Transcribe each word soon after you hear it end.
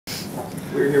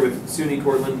We're here with SUNY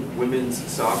Cortland women's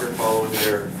soccer following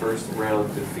their first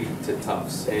round defeat to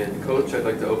Tufts. And Coach, I'd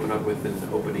like to open up with an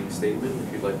opening statement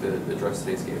if you'd like to address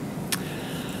today's game.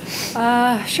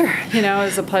 Sure. You know, it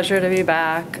was a pleasure to be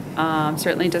back.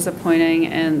 Certainly disappointing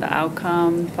in the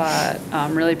outcome, but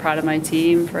I'm really proud of my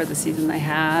team for the season they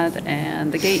had.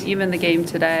 And even the game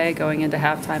today, going into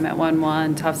halftime at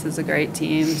 1-1, Tufts is a great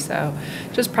team. So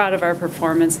just proud of our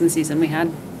performance in the season we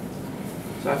had.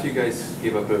 So after you guys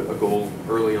gave up a goal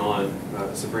early on,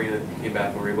 Sabrina came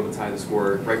back and were able to tie the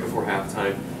score right before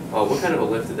halftime. What kind of a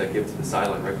lift did that give to the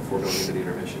sideline right before going into the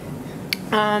intermission?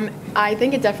 I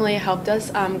think it definitely helped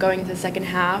us going into the second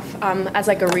half as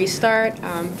like a restart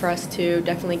for us to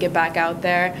definitely get back out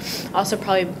there. Also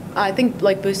probably, I think,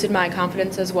 like boosted my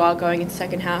confidence as well going into the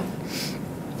second half.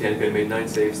 Danica made 9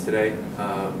 saves today.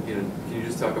 Can you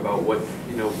just talk about what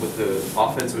the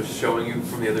offense was showing you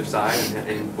from the other side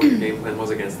and what your game plan was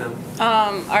against them?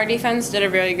 Our defense did a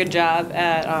really good job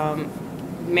at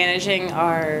managing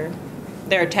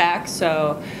their attack.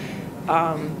 So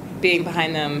being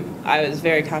behind them, I was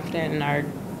very confident in our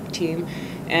team,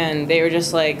 and they were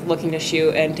just like looking to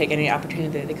shoot and take any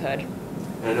opportunity they could.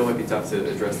 And I know it might be tough to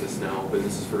address this now, but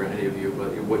this is for any of you.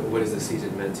 But what has the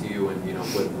season meant to you? And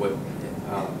what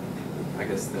I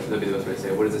guess that'd be the best way to say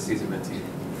it. What has the season meant to you?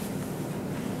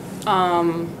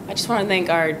 I just want to thank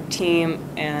our team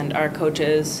and our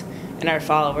coaches and our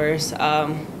followers.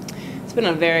 It's been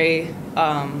a very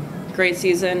great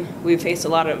season. We've faced a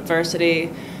lot of adversity.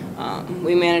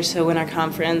 We managed to win our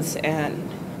conference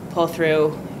and pull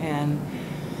through and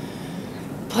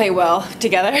play well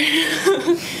together.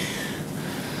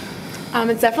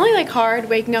 It's definitely like hard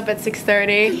waking up at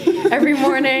 6:30 every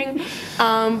morning,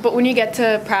 but when you get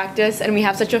to practice and we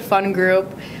have such a fun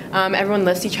group, everyone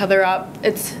lifts each other up.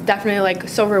 It's definitely like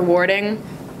so rewarding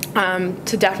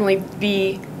to definitely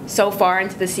be so far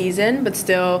into the season, but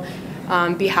still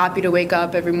be happy to wake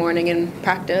up every morning and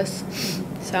practice.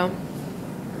 So.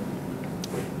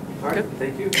 All right,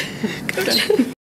 thank you.